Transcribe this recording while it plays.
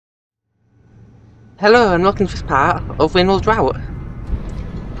Hello and welcome to this part of World Drought.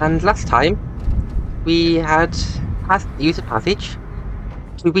 And last time we had used a passage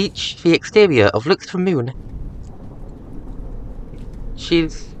to reach the exterior of Luxor Moon.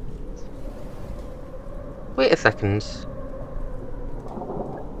 Wait a second.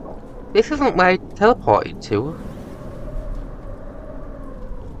 This isn't where I teleported to.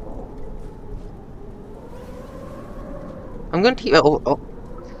 I'm going to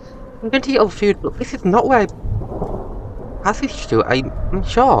eat all food, but this is not where I passage to. I'm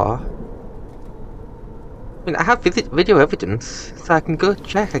sure. I mean, I have video evidence, so I can go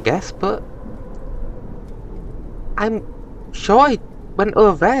check, I guess, but I'm sure I went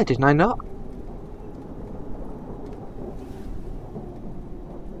over there, didn't I not?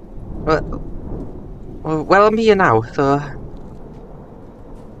 Well, I'm here now, so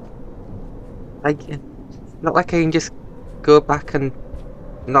not like I can just go back and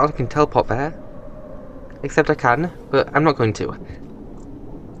not like I can teleport there. Except I can, but I'm not going to.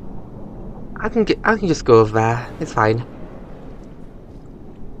 I can just go over there. It's fine.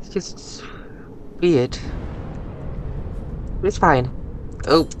 It's just weird. But it's fine.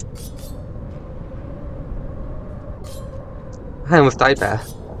 Oh, I almost died there.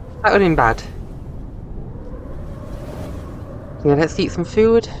 That would have been bad. Yeah, let's eat some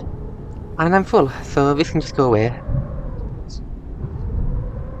food. And I'm full, so this can just go away.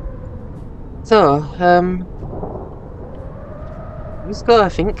 So, let's go, I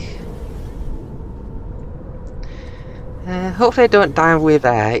think. Hopefully I don't die on the way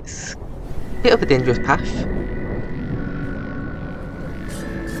there. It's a bit of a dangerous path.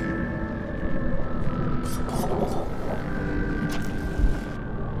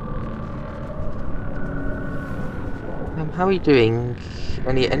 How are you doing?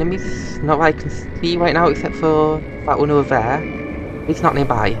 Any enemies? Not that I can see right now, except for that one over there. It's not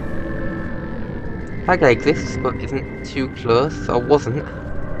nearby. That guy exists, but isn't too close, or wasn't.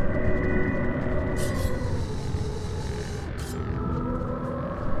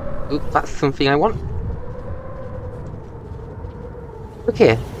 Oop, that's something I want.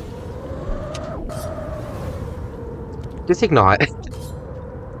 Okay. Just ignore it.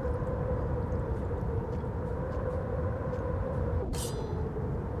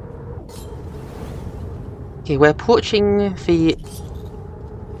 Okay, we're approaching the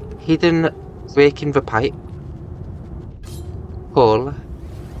hidden break in the pipe hole.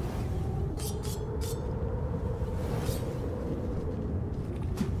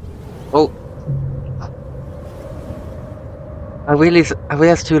 Oh, I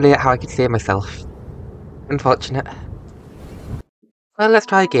realized too late how I could save myself. Unfortunate. Well, let's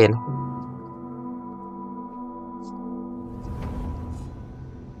try again.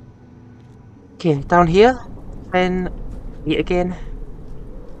 Okay, down here, then eat again.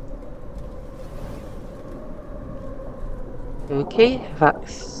 Okay,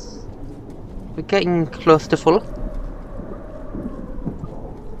 we're getting close to full.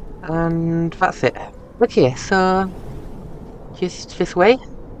 And that's it. Okay, so just this way.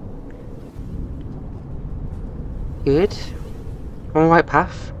 Good. On the right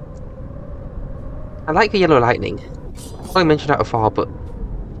path. I like the yellow lightning. I probably mentioned that before, but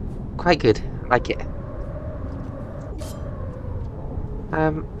quite good. Like it.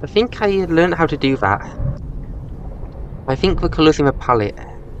 I think I learned how to do that. I think the colours in the palette.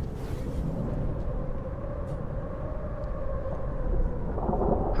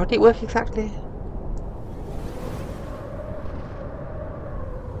 How did it work exactly?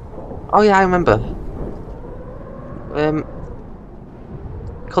 Oh yeah, I remember.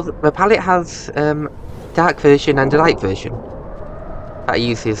 Because the palette has dark version and a light version that it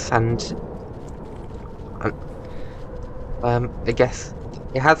uses, and I guess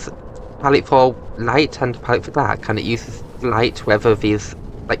it has palette for light and palette for dark, and it uses light whether there's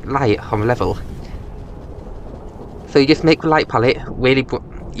like light on the level. So you just make the light palette really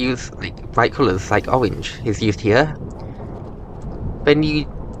use like bright colours, like orange is used here. Then you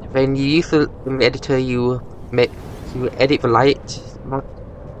use the editor, you edit the light,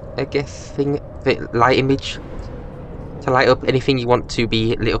 I guess the light image to light up anything you want to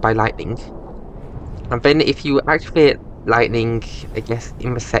be lit up by lightning. And then if you activate lightning, I guess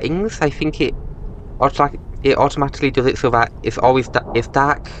in the settings, I think it automatically does it so that it's always it's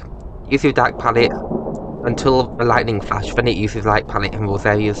dark. Use your dark palette until the lightning flash. Then it uses light palette in those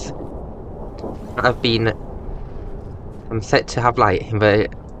areas that have been set to have light in the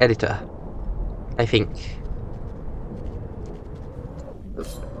editor, I think.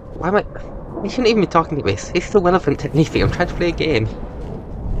 Why am I shouldn't even be talking to this. It's still relevant to anything. I'm trying to play a game.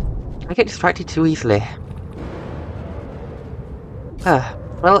 I get distracted too easily.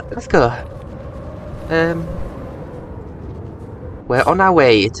 Well, let's go. We're on our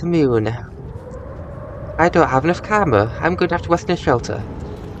way to Moon. I don't have enough karma. I'm going to have to rest in a shelter.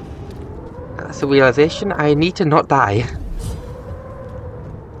 That's a realization. I need to not die.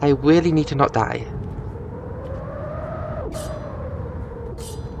 I really need to not die.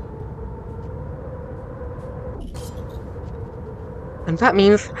 And that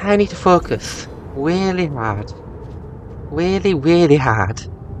means I need to focus really hard. Really, really hard.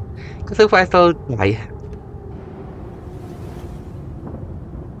 Because otherwise I'll die.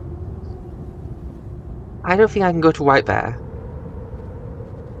 I don't think I can go to right there.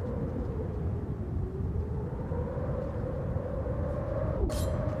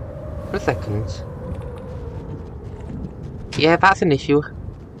 For a second. Yeah, that's an issue.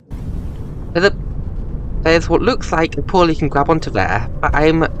 There's what looks like a pole you can grab onto there, but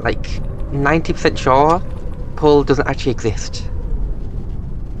I'm like 90% sure the pole doesn't actually exist.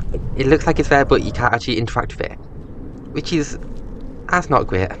 It looks like it's there, but you can't actually interact with it. Which is... that's not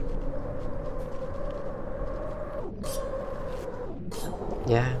great.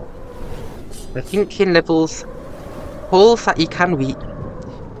 Yeah. I think in levels... poles that you can reach...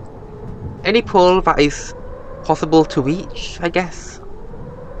 any pole that is possible to reach, I guess.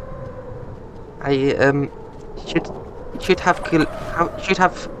 should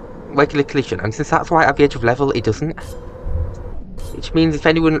have regular collision, and since that's right at the edge of level, it doesn't. Which means if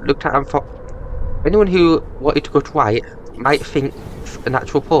anyone looked at anyone who wanted to go to right might think it's a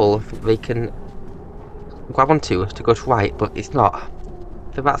natural pole they can grab onto to go to right, but it's not.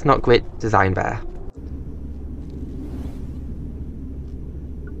 So that's not great design there.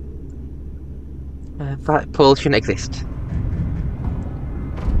 That pole shouldn't exist.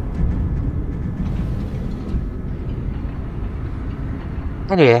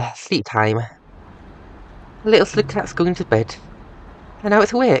 Anyway, sleep time. The little slugcat's going to bed. And now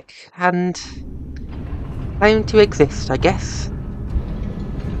it's awake, and time to exist, I guess.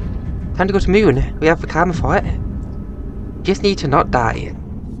 Time to go to Moon. We have the karma for it. Just need to not die.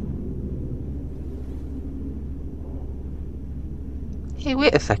 Hey,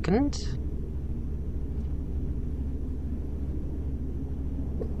 wait a second.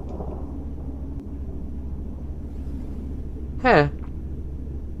 Huh.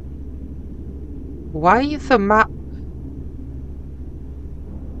 Why is the map...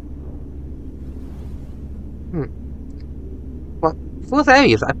 What? Those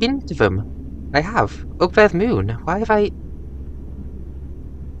areas, I've been to them. I have. Up there's Moon. Why have I...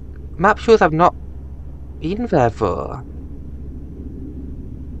 Map shows I've not been there though.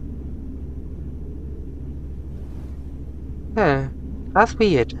 Huh. That's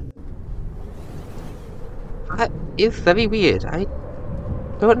weird. That is very weird. I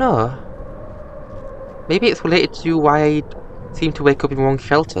don't know. Maybe it's related to why I seem to wake up in the wrong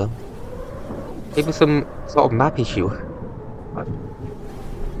shelter. Maybe some sort of map issue.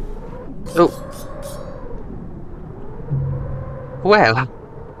 Oh. Well.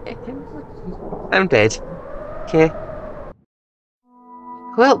 I'm dead. Okay.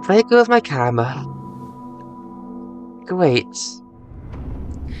 Well, there goes my karma. Great.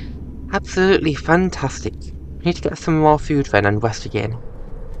 Absolutely fantastic. We need to get some more food then and rest again.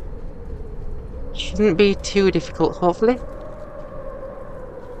 Shouldn't be too difficult, hopefully.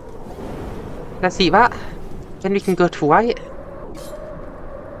 Let's eat that. Then we can go to right.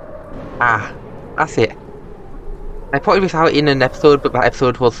 Ah, that's it. I pointed this out in an episode, but that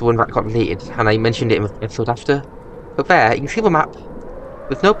episode was the one that got deleted, and I mentioned it in the episode after. But there, you can see the map.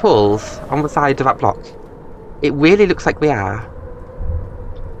 With no poles on the side of that block. It really looks like they are.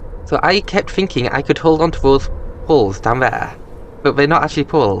 So I kept thinking I could hold on to those poles down there, but they're not actually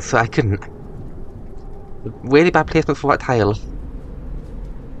poles, so I couldn't. Really bad placement for that tile.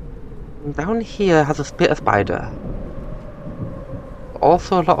 And down here has a spitter spider.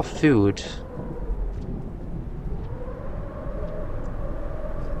 Also a lot of food.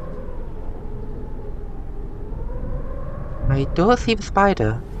 I don't see the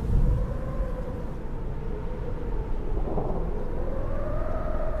spider.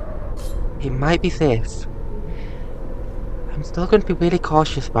 It might be safe. I'm still going to be really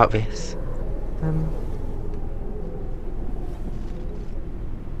cautious about this.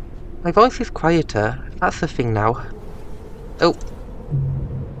 My voice is quieter. That's the thing now. Oh.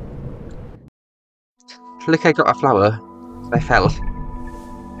 Look, I got a flower. I fell.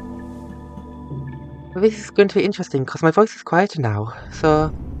 But this is going to be interesting because my voice is quieter now.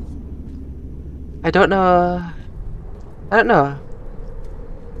 So... I don't know...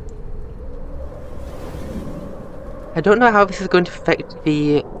 I don't know how this is going to affect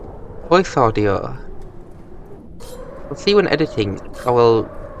the voice audio. We'll see when editing how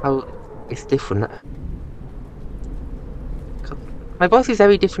it's different. My voice is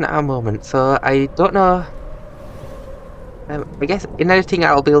very different at the moment, so I don't know. I guess in editing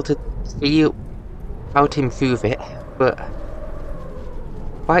I'll be able to see how to improve it, but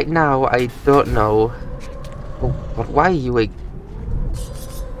right now I don't know. Oh, but why are you? Do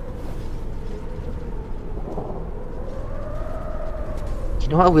you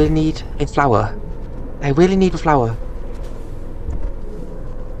know what I really need? A flower. I really need a flower.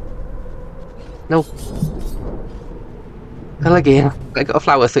 No. Well, again, I got a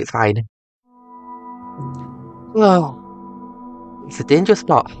flower, so it's fine. Oh, it's a dangerous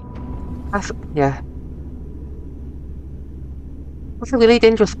spot. Yeah. That's a really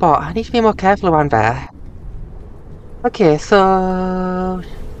dangerous spot. I need to be more careful around there. Okay, so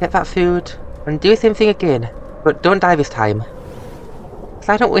get that food and do the same thing again, but don't die this time. Because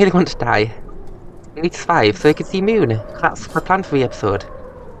I don't really want to die. I need to survive so I can see Moon. That's my plan for the episode.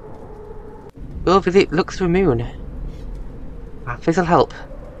 Go visit Lux for Moon. This'll help.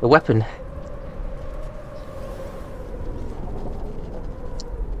 A weapon.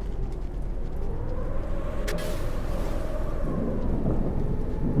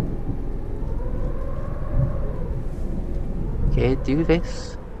 Okay, do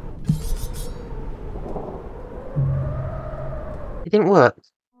this. It didn't work.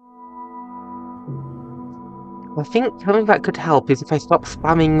 I think something that could help is if I stop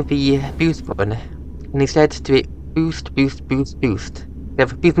spamming the boost button and instead do it boost, boost, boost, boost. Yeah,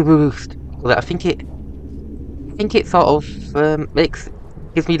 boost, boost, boost. Well, I think it sort of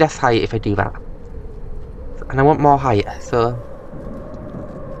gives me less height if I do that. And I want more height, so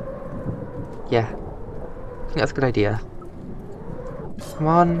yeah. I think that's a good idea. Come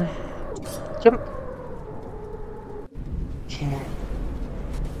on. Jump. Okay.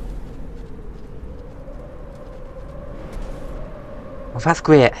 Oh, that's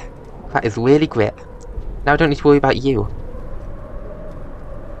great. That is really great. Now I don't need to worry about you.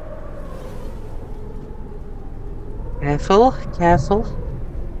 Careful, careful.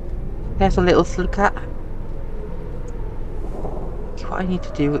 Careful, little slugcat. Okay, what I need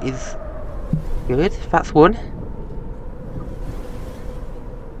to do is... Good, that's 1.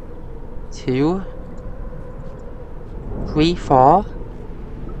 2. 3, 4.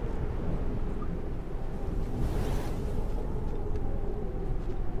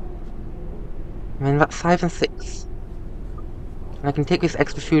 And then that's 5 and 6. And I can take this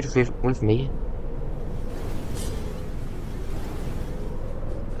extra food with me.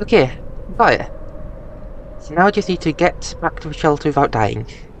 Okay, got it. So now I just need to get back to the shelter without dying.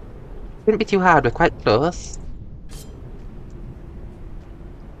 Shouldn't be too hard, we're quite close.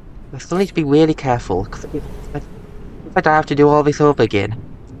 I still need to be really careful, because if I die I have to do all this over again.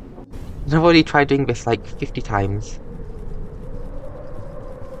 And I've already tried doing this like 50 times.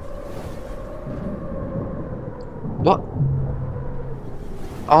 What?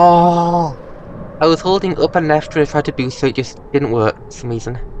 Oh! I was holding up and left when I tried to boost, so it just didn't work for some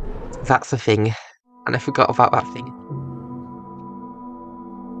reason. That's a thing. And I forgot about that thing.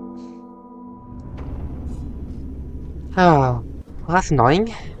 Oh, well, that's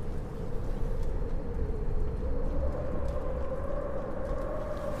annoying.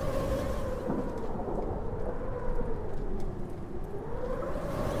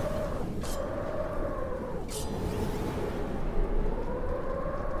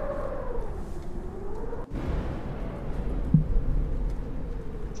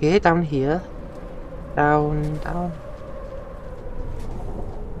 Okay, down here. Down, down.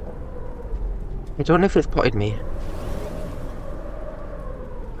 I don't know if it's spotted me.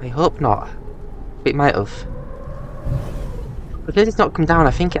 I hope not. But it might have. Because it's not come down,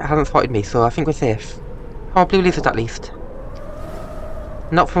 I think it hasn't spotted me, so I think we're safe. Oh, blue lizard at least.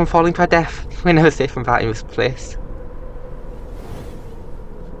 Not from falling to our death. We're never safe from that in this place.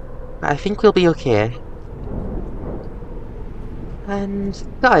 But I think we'll be okay. And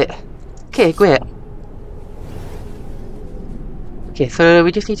got it. Okay, great. Okay, so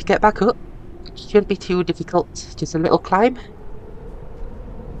we just need to get back up. Shouldn't be too difficult, just a little climb.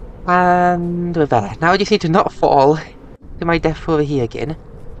 And we're there. Now I just need to not fall to my death over here again.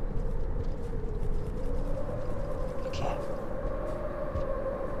 Okay.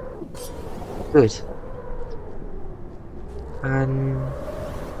 Good. And...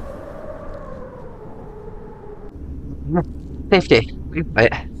 safety.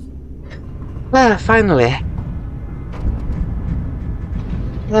 Right. Ah, finally.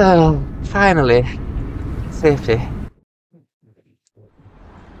 Oh, finally. Safety.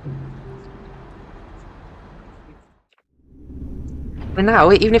 But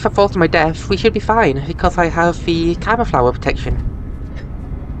now, even if I fall to my death, we should be fine, because I have the camouflage protection.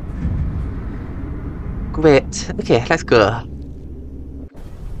 Great. Okay, let's go.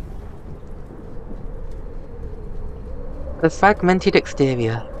 A fragmented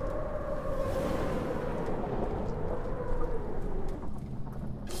exterior.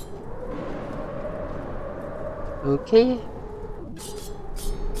 Okay.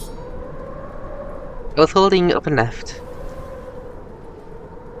 I was holding up and left.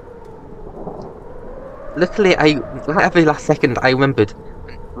 Luckily, right at the last second, I remembered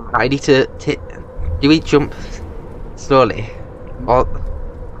I need to do each jump slowly, or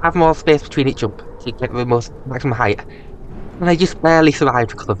have more space between each jump to get the most maximum height. And I just barely survived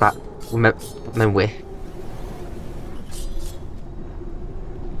because of that memory.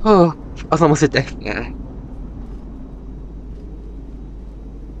 Oh, I was almost at death. Yeah.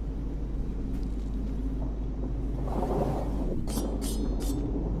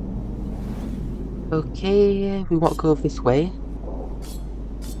 Okay, we want to go this way.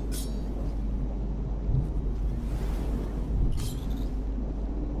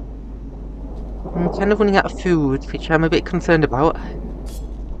 I'm kind of running out of food, which I'm a bit concerned about.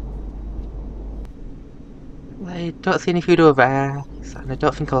 I don't see any food over there, and I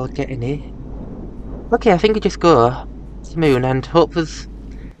don't think I'll get any. Okay, I think we just go to the moon and hope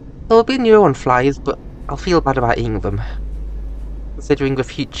there'll be new one flies, but I'll feel bad about eating them. Considering the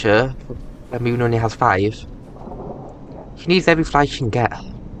future, the moon only has 5. She needs every fly she can get.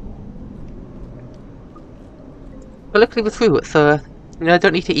 But luckily we're through it, so I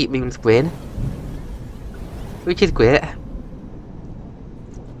don't need to eat moon's brain. Which is great.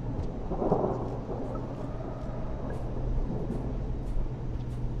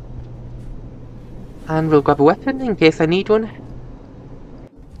 And we'll grab a weapon in case I need one.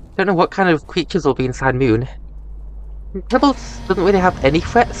 Don't know what kind of creatures will be inside moon. Pebbles doesn't really have any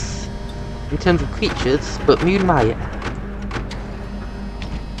threats in terms of creatures, but moon might.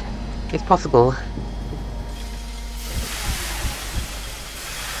 It's possible.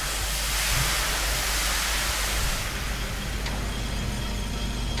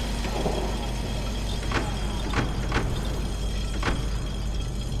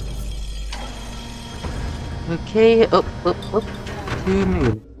 Okay, up to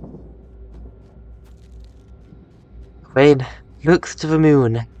moon. Crane looks to the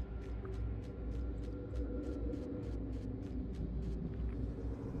moon.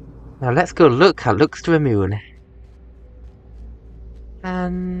 Now let's go look at looks to the moon.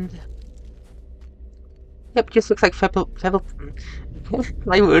 And yep, just looks like pebble.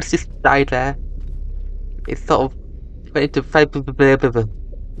 My words just died there. It sort of went into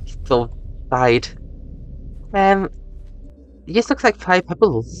sort of died. It just looks like 5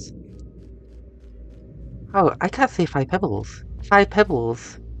 pebbles. Oh, I can't say 5 pebbles. 5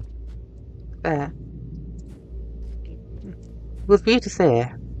 pebbles. There. It was weird to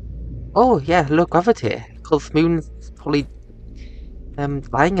say. Oh yeah, low gravity. Because moon's probably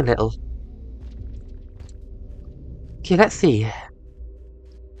lying a little. Okay, let's see.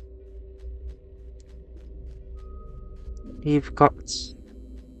 We've got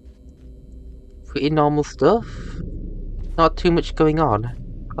pretty normal stuff. Not too much going on.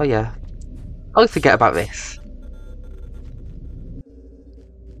 Oh yeah. I always forget about this.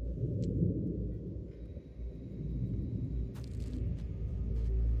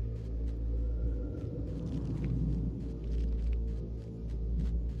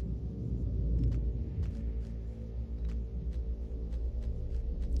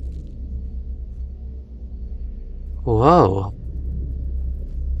 Whoa.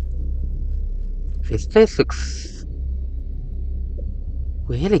 This place looks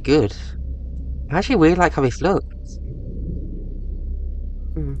really good. I actually really like how this looks.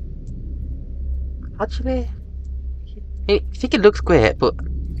 Actually, I think it looks great, but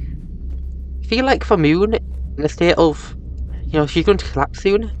I feel like for Moon, in a state of, she's going to collapse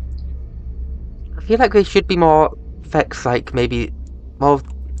soon. I feel like there should be more effects, like maybe more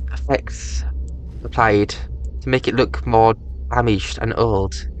effects applied to make it look more damaged and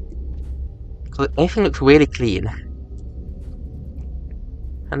old. Because everything looks really clean.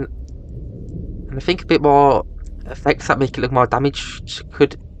 And I think a bit more effects that make it look more damaged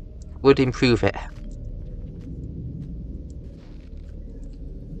would improve it.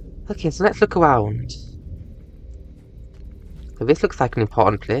 Okay, so let's look around. So this looks like an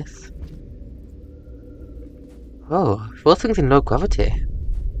important place. Oh, those things in low gravity.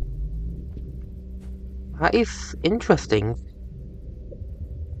 That is interesting.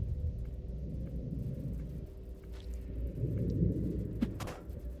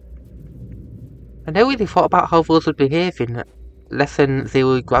 I never really thought about how those would behave in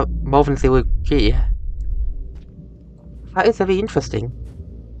more than 0 G. That is very interesting.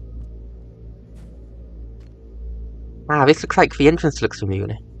 Ah, this looks like the entrance to Luxor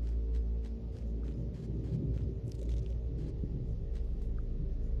Moon.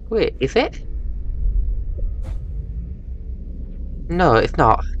 Wait, is it? No, it's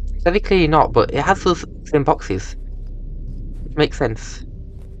not. Very clearly not, but it has those same boxes. Which makes sense.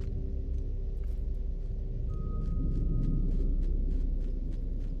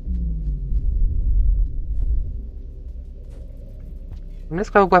 Let's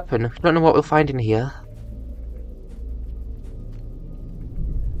grab a weapon. I don't know what we'll find in here.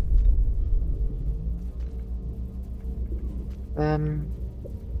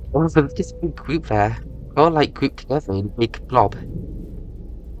 Oh, there's just a big group there. All like grouped together in a big blob.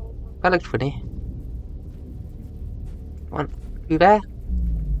 That looks funny. Come on, you there?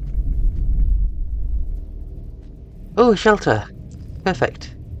 Oh, shelter.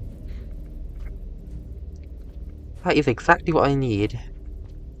 Perfect. That is exactly what I need.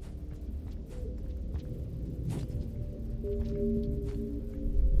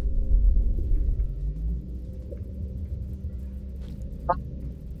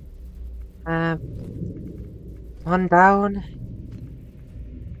 One down.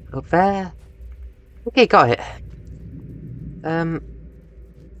 Up there. Okay, got it.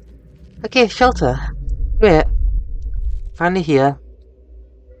 Okay, shelter. Great. Finally here.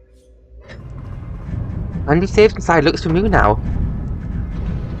 And we saved inside Luxor Moon now.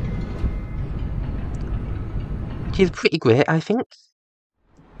 Which is pretty great, I think.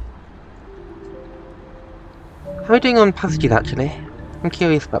 How are we doing on passages, actually? I'm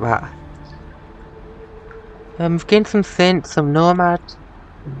curious about that. We've gained some Saint, some Nomad.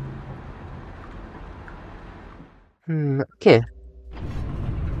 Okay.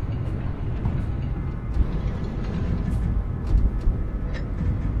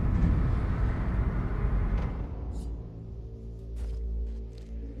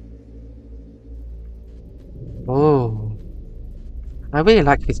 Oh. I really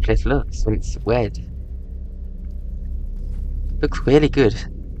like this place looks when it's red. Looks really good.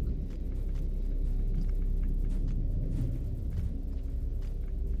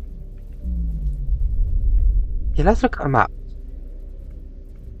 Yeah, let's look at a map.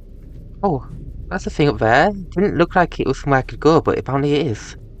 Oh, that's a thing up there. Didn't look like it was somewhere I could go, but apparently it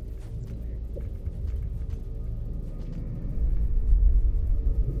is.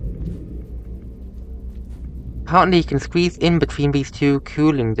 Apparently you can squeeze in between these two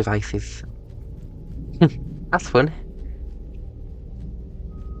cooling devices. That's fun.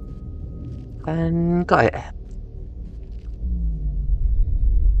 And got it.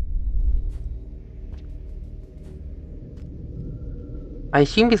 I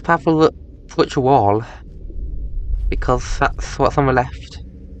assume this path will touch a wall, because that's what's on the left.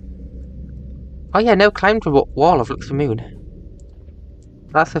 Oh yeah, no, climb the wall of Luxor Moon.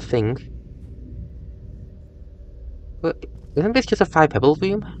 That's a thing. But isn't this just a 5 pebbles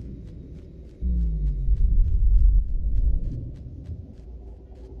room?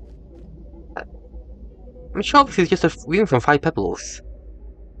 I'm sure this is just a room from 5 pebbles.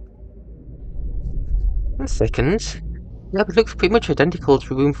 1 second. Yeah, it looks pretty much identical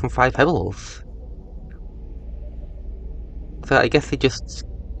to a room from 5 pebbles. So I guess they just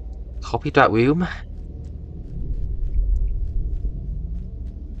copied that room.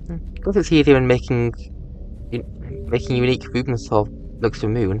 Because it's easier in making unique rooms of Luxor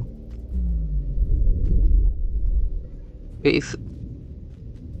Moon. It's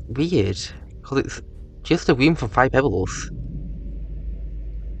weird, because it's just a room from 5 pebbles.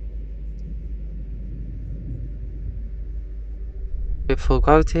 With full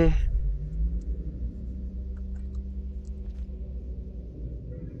gravity.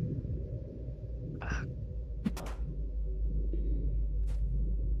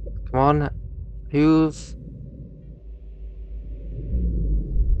 Come on, move.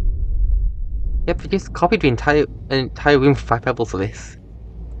 Yep, we just copied the entire room for 5 pebbles for this.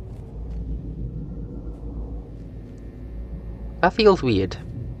 That feels weird.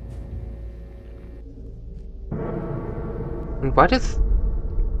 And why does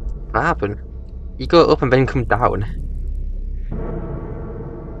that happen? You go up and then come down.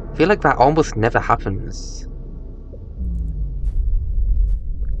 I feel like that almost never happens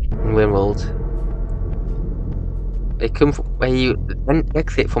in World. They come where you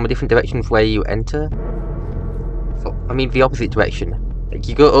exit from a different direction from where you enter. So, I mean the opposite direction. Like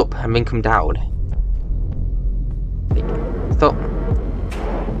you go up and then come down. Like, so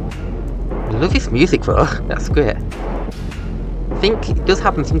I love this music though. That's great. I think it does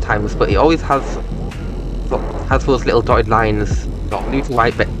happen sometimes, but it always has those little dotted lines. Not move to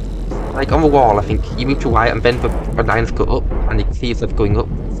right, but like on the wall, I think you move to right and then the lines go up, and you can see yourself going up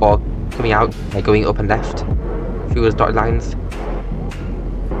before coming out by going up and left. through those dotted lines.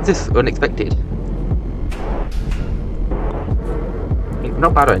 This is unexpected.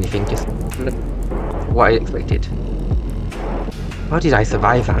 Not bad or anything, just what I expected. How did I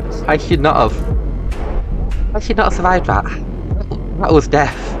survive that? I should not have. I should not have survived that. That was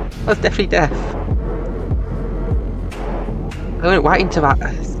death. That was definitely death. I went right into that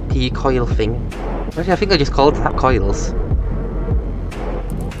P coil thing. Actually, I think I just called that coils.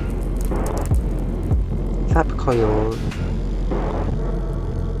 Zap coil.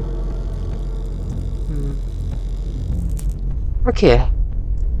 Okay.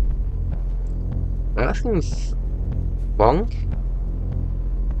 That seems wrong.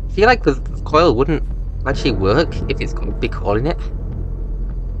 I feel like the coil wouldn't actually work if it's got a big hole in it.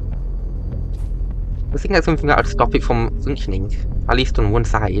 I think that's something that would stop it from functioning, at least on one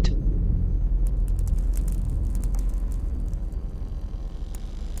side.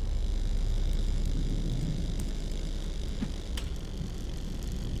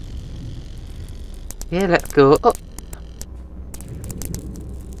 Yeah, let's go up.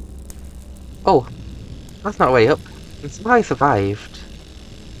 Oh, that's not a way up. That's why I survived.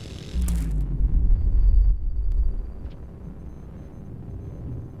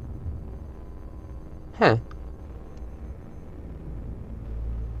 Huh.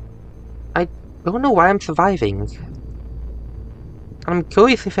 I don't know why I'm surviving. I'm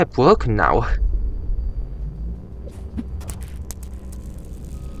curious if they're broken now. I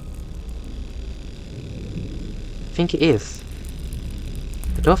think it is.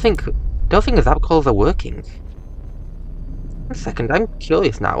 I don't think the zap calls are working. One second, I'm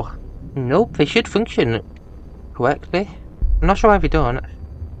curious now. Nope, they should function correctly. I'm not sure why they don't.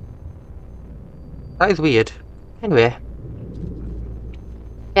 That is weird. Anyway.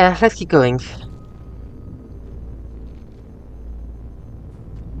 Yeah, let's keep going.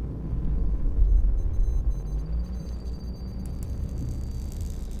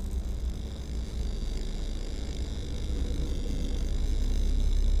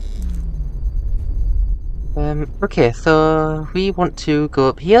 Okay, so we want to go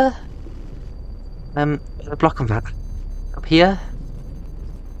up here. Block on that. Up here.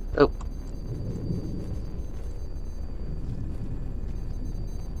 Oh.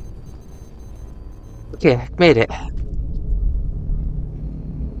 Okay, made it.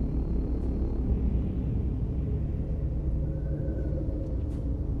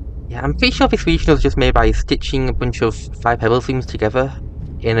 Yeah, I'm pretty sure this region was just made by stitching a bunch of 5 pebble seams together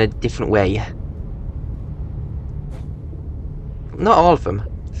in a different way. Not all of them.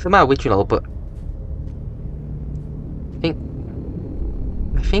 Some are original, but I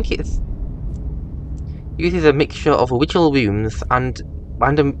think it uses a mixture of original rooms and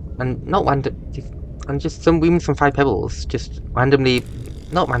just some rooms from 5 pebbles, just randomly,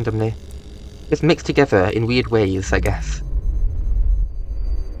 not randomly, just mixed together in weird ways, I guess.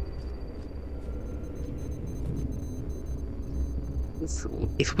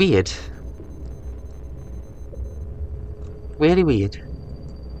 It's weird. Really weird.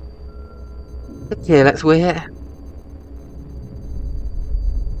 Okay, let's wait.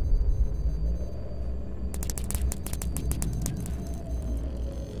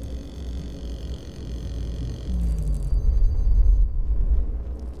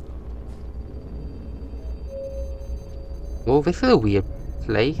 Oh, this is a weird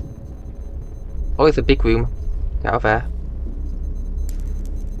place. Oh, it's a big room. Get out of there.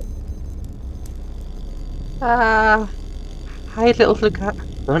 Ah. Hi, little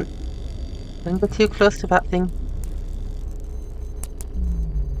slugcat. Don't go too close to that thing.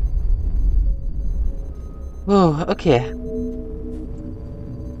 Oh, okay.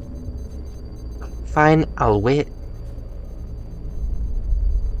 Fine, I'll wait.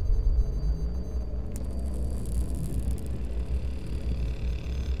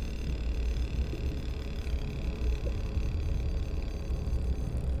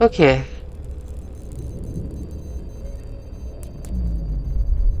 Okay.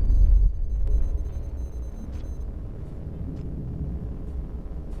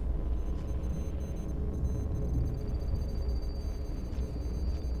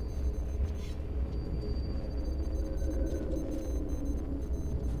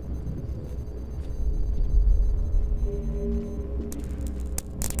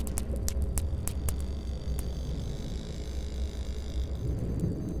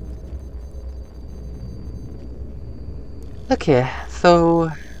 Okay,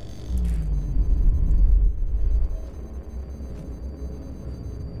 so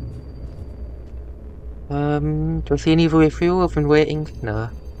do I see any other way through other than waiting? No.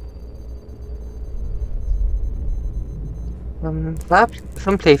 There are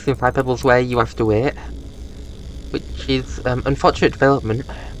some places in 5 pebbles where you have to wait. which is unfortunate development.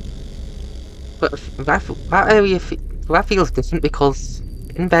 But that area that feels different because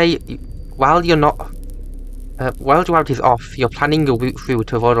in there, while you're not, while Drought is off, you're planning your route through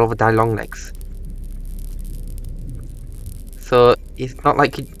to avoid all the die long legs. So it's not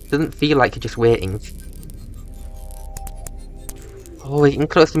like it doesn't feel like you're just waiting. Oh, we're getting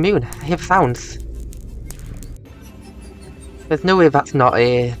close to the moon. I hear sounds. There's no way that's not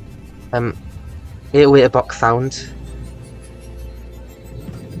a 8-way box sound.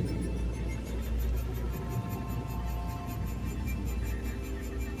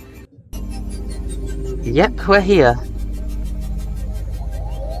 Yep, we're here.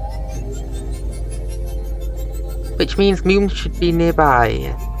 Which means moon should be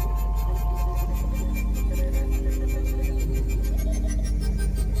nearby.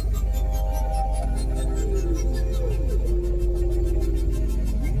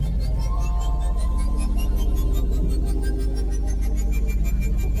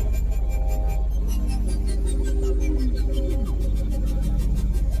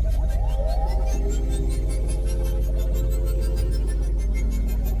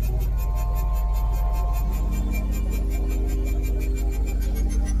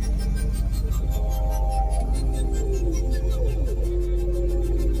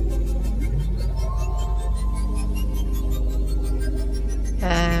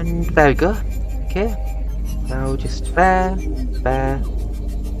 And there we go. Okay. Now just there.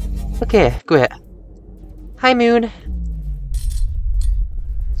 Okay, great. Hi, Moon.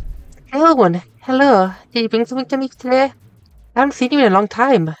 Hello, one. Hello. Did you bring something to me today? I haven't seen you in a long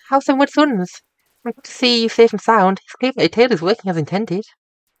time. How's some with Suns? I'm good to see you safe and sound. It's clear that your tail is working as intended.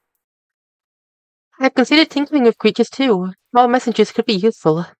 I've considered tinkering with creatures too. More messengers could be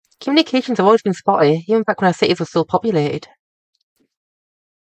useful. Communications have always been spotty, even back when our cities were still populated.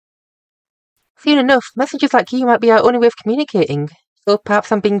 Soon enough, messengers like you might be our only way of communicating, so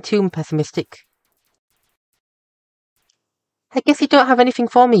perhaps I'm being too pessimistic. I guess you don't have anything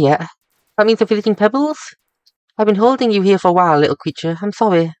for me yet. That means you're visiting Pebbles? I've been holding you here for a while, little creature. I'm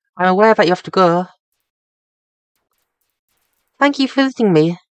sorry. I'm aware that you have to go. Thank you for visiting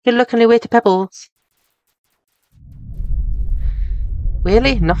me. Good luck on your way to Pebbles.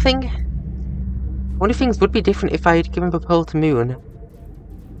 Really? Nothing? I wonder if things would be different if I'd given the pearl to Moon.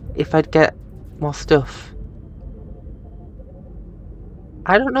 If I'd get more stuff.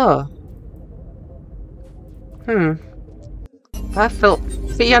 I don't know. That felt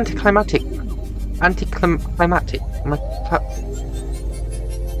pretty anticlimactic. Anticlimactic.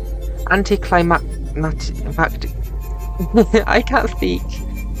 I can't speak.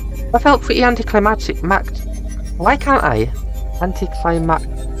 That felt pretty anticlimactic. Why can't I? Anticlimactic.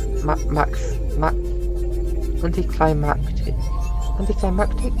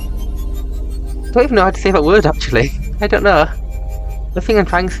 Anticlimactic? I don't even know how to say that word actually. I don't know. The thing I'm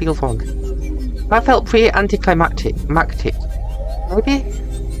trying feels wrong. That felt pretty anticlimactic. Maybe?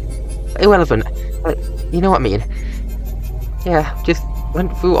 Irrelevant. But you know what I mean. Yeah, just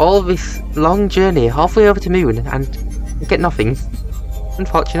went through all this long journey halfway over to Moon and get nothing.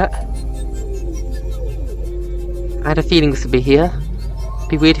 Unfortunate. I had a feeling this would be here. It'd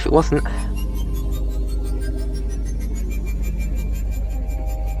be weird if it wasn't.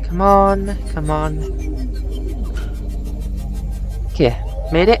 Come on. Okay,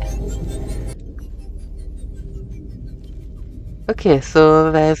 made it. Okay,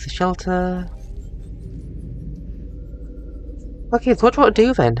 so there's the shelter. Okay, so what do I want to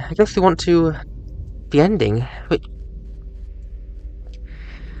do then? I guess we want to... the ending, which...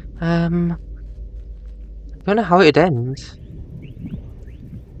 I don't know how it'd end.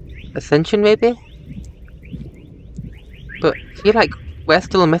 Ascension, maybe? But I feel like we're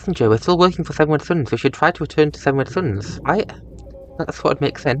still a messenger, we're still working for Seven Red Suns, we should try to return to Seven Red Suns, right? That's what would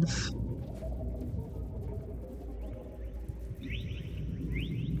make sense.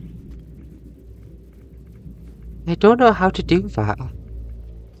 I don't know how to do that.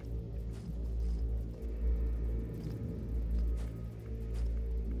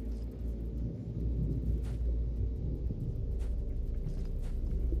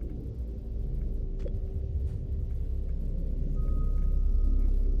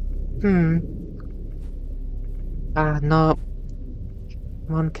 No.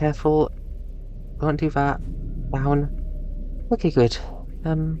 Come on, careful. Don't do that. Down. Okay, good.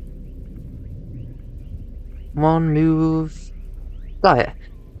 Come on, move. Got it.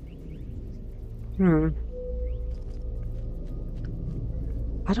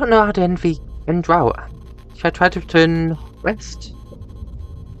 I don't know how to end Drought. Should I try to return west?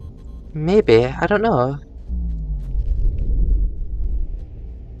 Maybe, I don't know.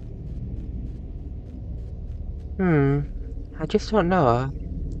 I just don't know.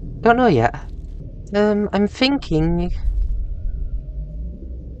 Don't know yet. I'm thinking...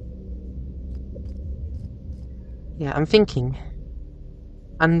 Yeah, I'm thinking.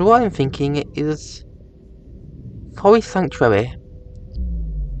 And what I'm thinking is... Forest Sanctuary.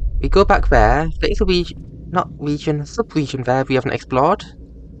 We go back there. There is a sub-region there we haven't explored.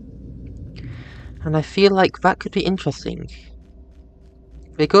 And I feel like that could be interesting.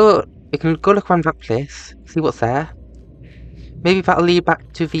 We can go look around that place, see what's there. Maybe that'll lead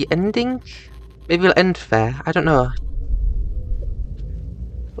back to the ending? Maybe it'll end there, I don't know.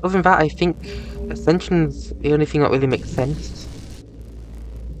 Other than that, I think Ascension's the only thing that really makes sense.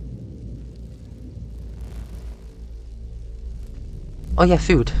 Oh yeah,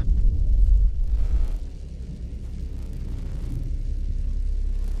 food.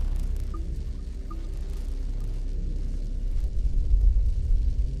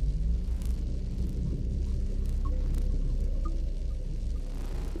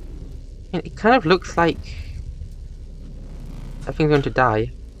 It kind of looks like I think I'm going to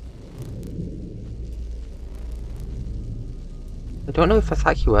die. I don't know if that's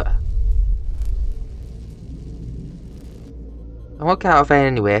accurate. I won't get out of there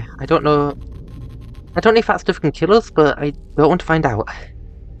anyway. I don't know if that stuff can kill us, but I don't want to find out.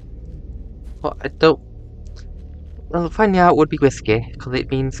 But I don't... Well, finding out would be risky, because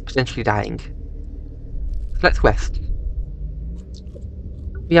it means potentially dying. So let's rest.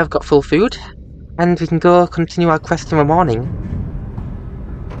 We have got full food, and we can go continue our quest in the morning.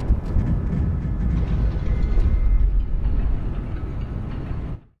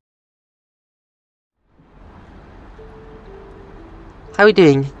 How are we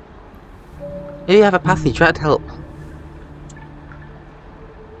doing? Maybe we have a passage, that'd help.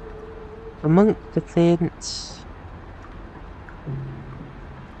 Among the saints...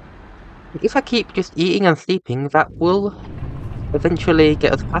 If I keep just eating and sleeping, that will eventually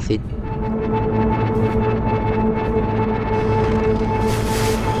get us a passage.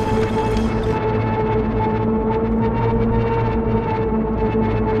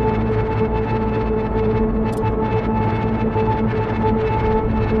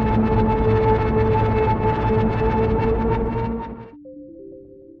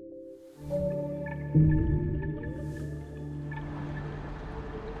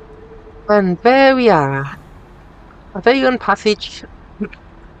 And there we are. A very own passage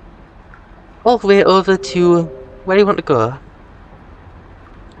all the way over to where you want to go.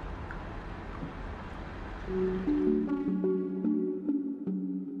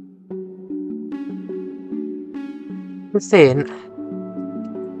 Insane.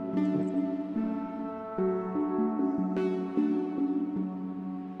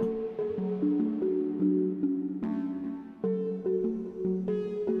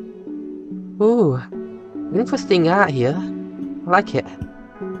 Ooh, interesting art here. I like it.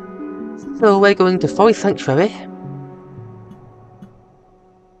 So we're going to Forest Sanctuary.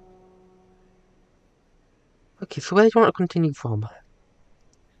 Okay, so where do you want to continue from?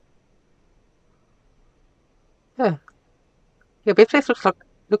 Yeah. Yeah, this place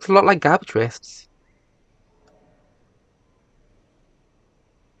looks a lot like garbage wastes.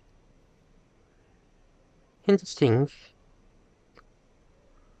 Interesting.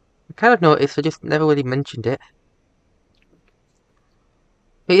 I kind of noticed, I just never really mentioned it.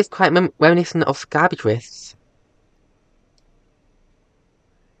 It is quite reminiscent of garbage wastes.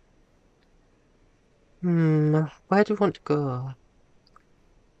 Where do we want to go?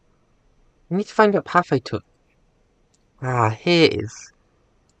 We need to find what path I took. Ah, here it is.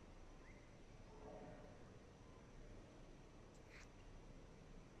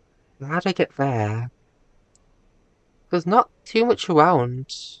 How do I get there? There's not too much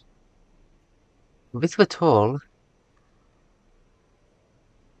around. This at all.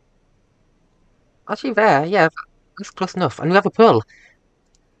 Actually there, yeah, that's close enough. And we have a pearl.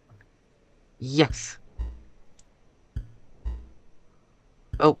 Yes.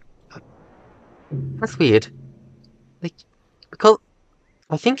 Oh. That's weird. Like, because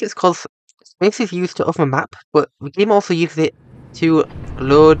I think it's because space is used to open a map, but the game also uses it to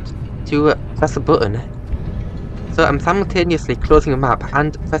press a button. So I'm simultaneously closing a map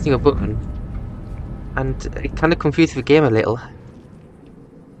and pressing a button. And it kind of confuses the game a little.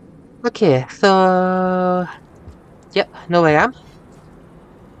 Okay, so... Yep, know where I am.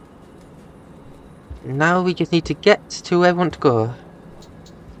 Now we just need to get to where we want to go.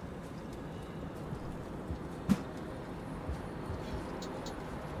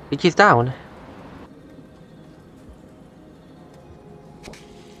 Which is down.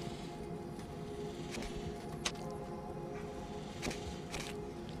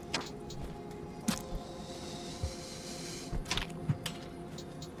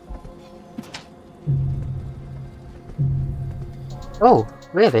 Oh,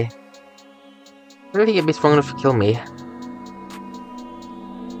 really? I don't think it'd be strong enough to kill me.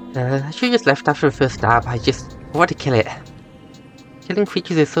 I should've just left after the first stab. I wanted to kill it. Killing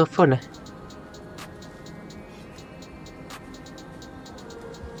creatures is so fun.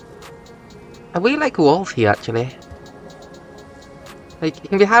 I really like walls here, actually. Like, it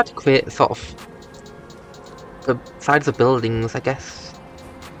can be hard to create, sort of, the sides of buildings, I guess.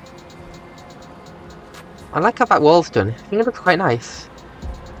 I like how that wall's done. I think it looks quite nice.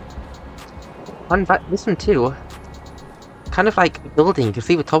 And this one too. Kind of like a building, you can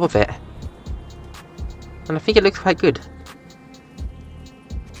see the top of it. And I think it looks quite good.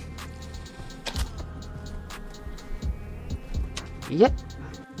 Yep.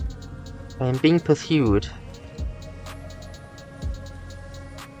 I am being pursued.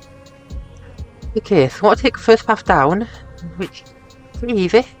 Okay, so I want to take the first path down, which is pretty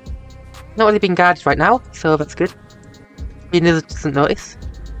easy. Not really being guarded right now, so that's good. The others doesn't notice.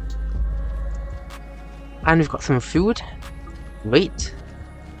 And we've got some food. Wait.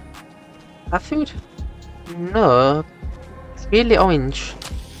 That food? No. It's really orange.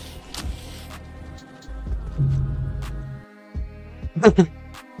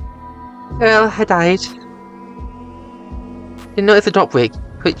 Well, I died. Didn't notice a drop rig,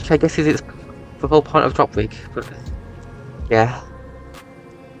 which I guess is the whole point of drop rig, but yeah.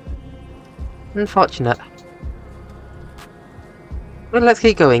 Unfortunate. Well, let's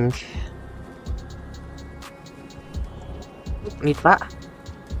keep going. Need that.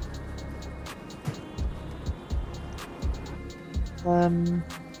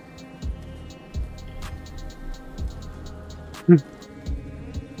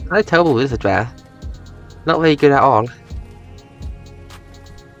 I'm terrible wizard there. Not very good at all.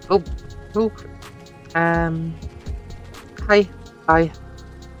 Oh, oh. Hi, hi.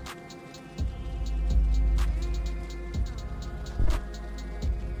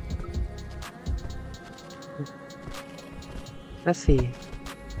 Let's see.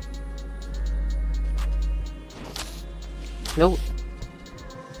 No.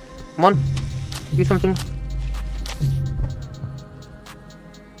 Come on. Do something.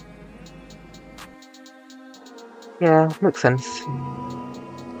 Yeah, makes sense.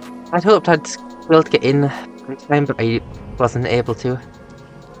 I'd hoped I'd be able to get in time, but I wasn't able to.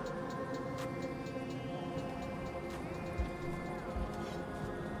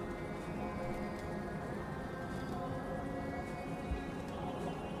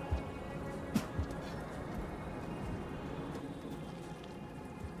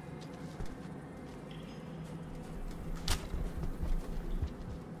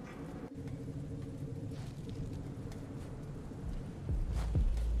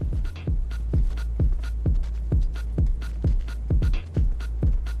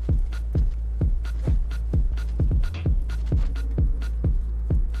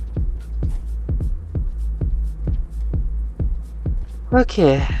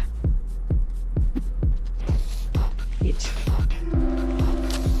 Okay. Wait.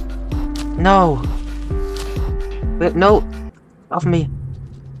 No. Wait, no. Off me.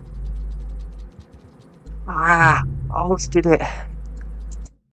 Ah, almost did it.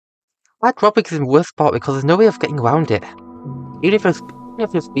 That dropping is the worst spot because there's no way of getting around it. Even if you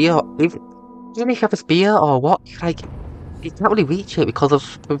have a spear, even if you have a spear or what, like, you can't really reach it because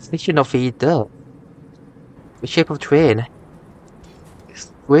of the position of the dirt. The shape of the terrain.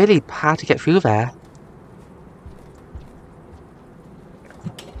 It's really hard to get through there.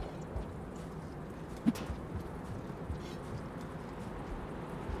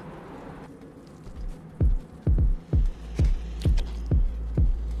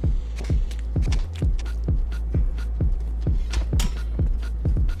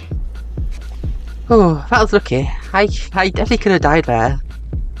 Oh, that was lucky. I definitely could have died there.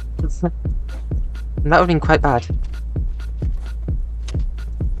 That would have been quite bad.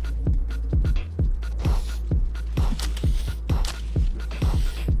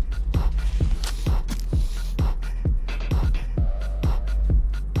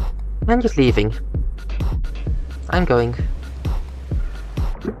 I'm just leaving. I'm going.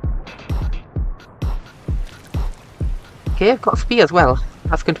 Okay, I've got a spear as well.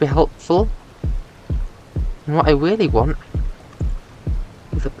 That's going to be helpful. And what I really want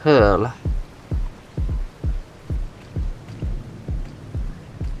is a pearl.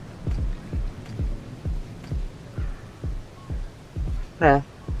 There.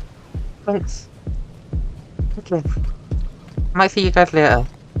 Thanks. Okay. Might see you guys later.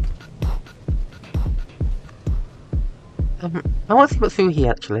 I want to see what's through here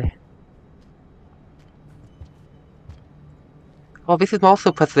actually. Oh, this is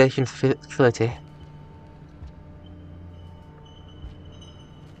also preservation facility.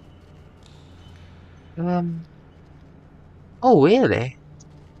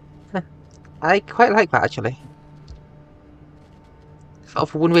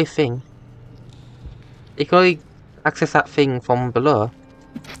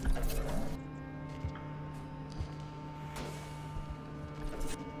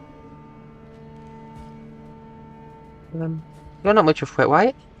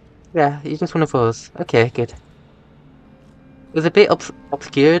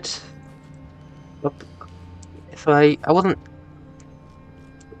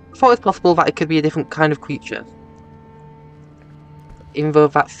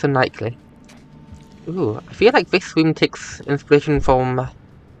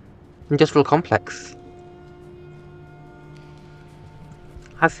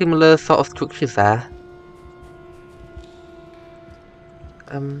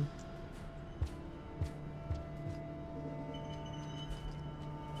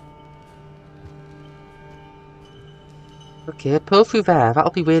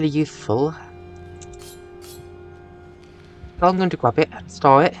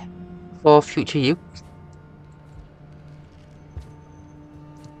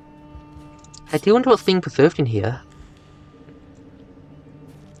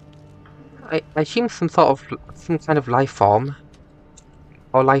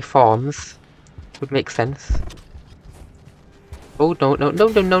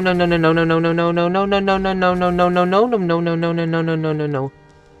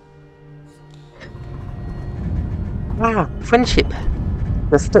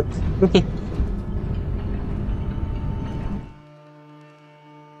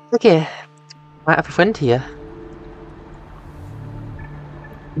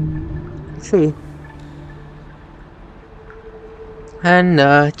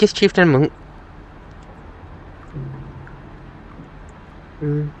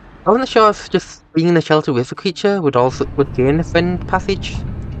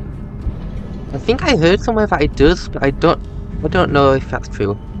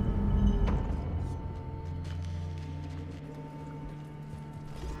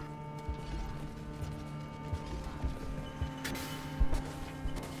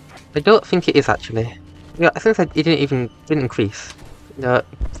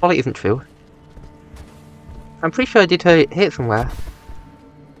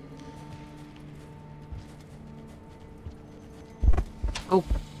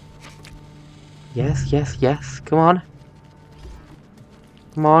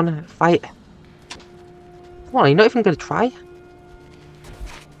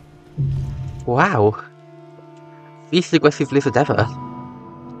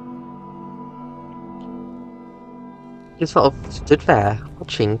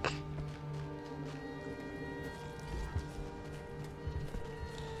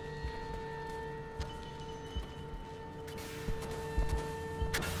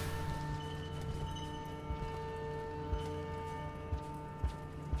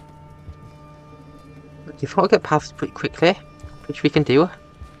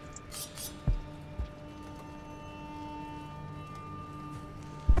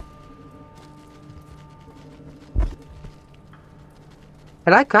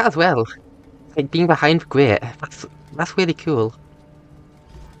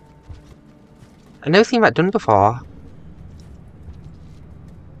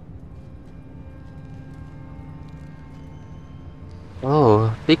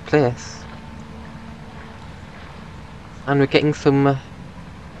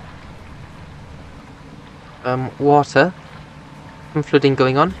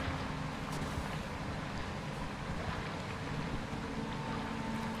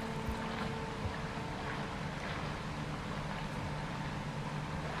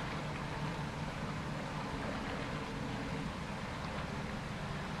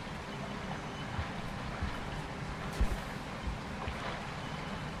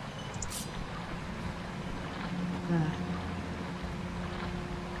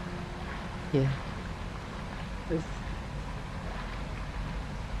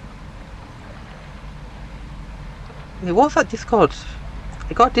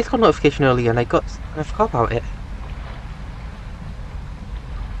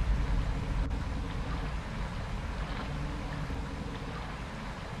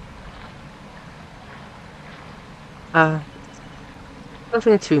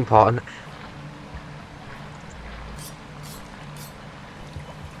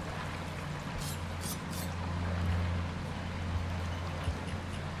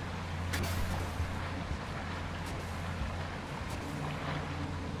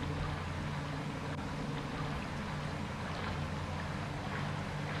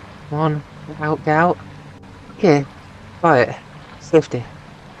 Get out, get out. Okay, right. Safety.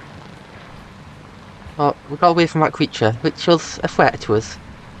 Oh, we got away from that creature, which was a threat to us.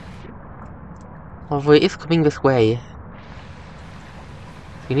 Although it is coming this way. So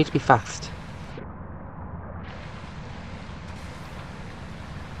we need to be fast.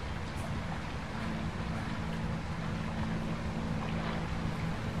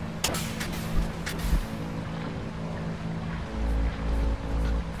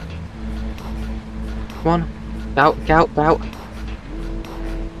 Come on. Get out, get out, get out.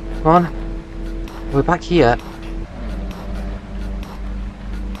 Come on. We're back here.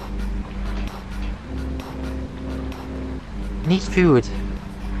 Need food.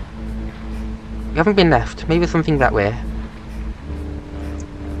 We haven't been left. Maybe something that way.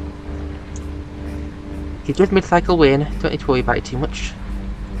 If you just mid-cycle win, don't need to worry about it too much.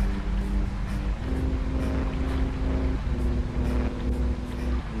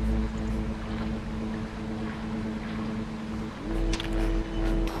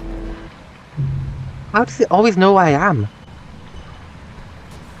 How does it always know where I am?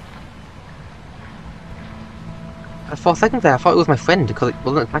 For a second there, I thought it was my friend because it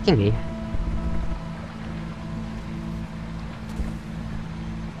wasn't attacking me.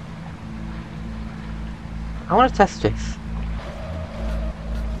 I want to test this.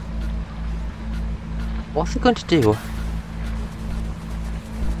 What's it going to do?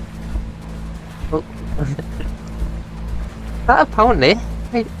 Oh. That apparently.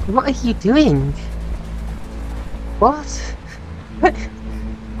 Wait, what are you doing? What?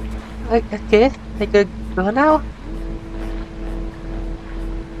 Okay, I could go now.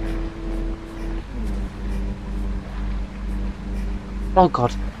 Oh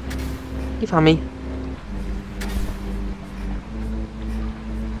god. You found me.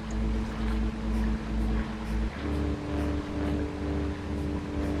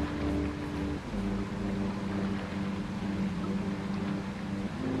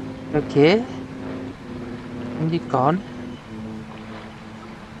 Okay. And you're gone.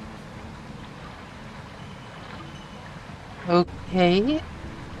 Okay.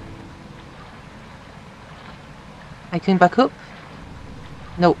 I can back up?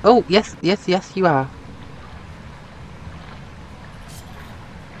 No. Oh, yes, yes, yes, you are.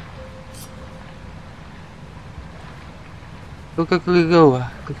 Go, go, go, go, go.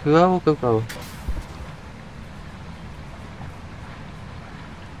 Go, go, go, go.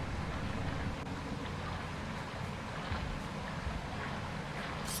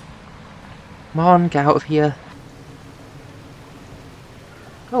 Come on, get out of here.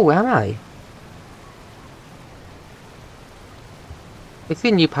 Oh, where am I? It's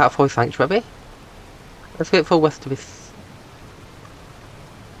a new part of Forest Sanctuary. Let's wait for west of this.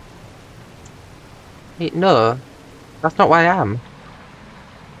 Wait, no. That's not where I am.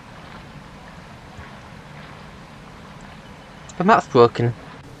 The map's broken.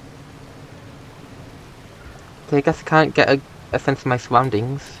 So I guess I can't get a sense of my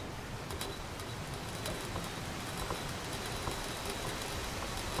surroundings.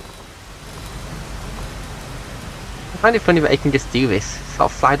 I find it funny that I can just do this, sort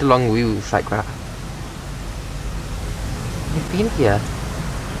of slide along roofs like that. I've been here.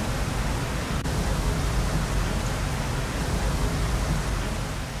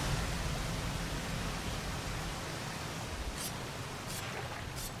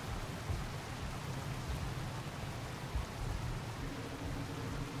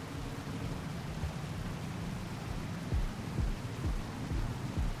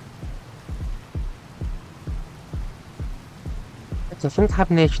 I think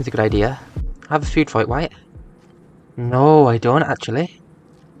hibernation's a good idea. I have the food for it, right? No, I don't actually.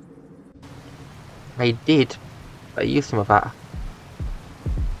 I did, but I used some of that.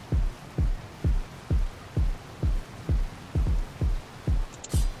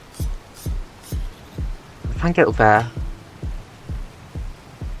 I can't get up there.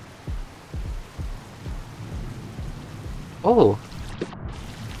 Oh,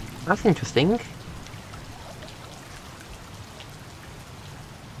 that's interesting.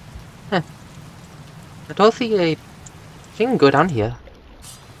 Huh. I don't see a thing go down here.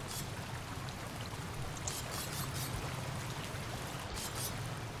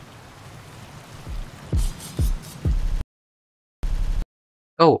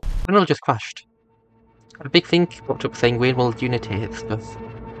 Oh, Winnow just crashed. A big thing popped up saying Winnow Unity stuff.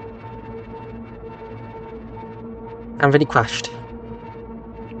 And then it crashed.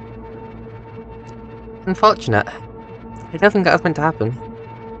 Unfortunate. It doesn't get as meant to happen.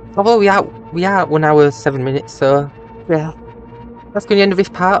 Although we are 1 hour 7 minutes, so yeah. That's going to the end of this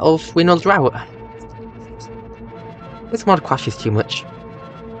part of World Drought. This mod crashes too much.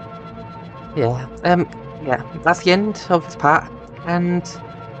 Yeah, that's the end of this part, and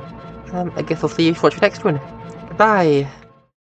I guess I'll see you for the next one. Goodbye!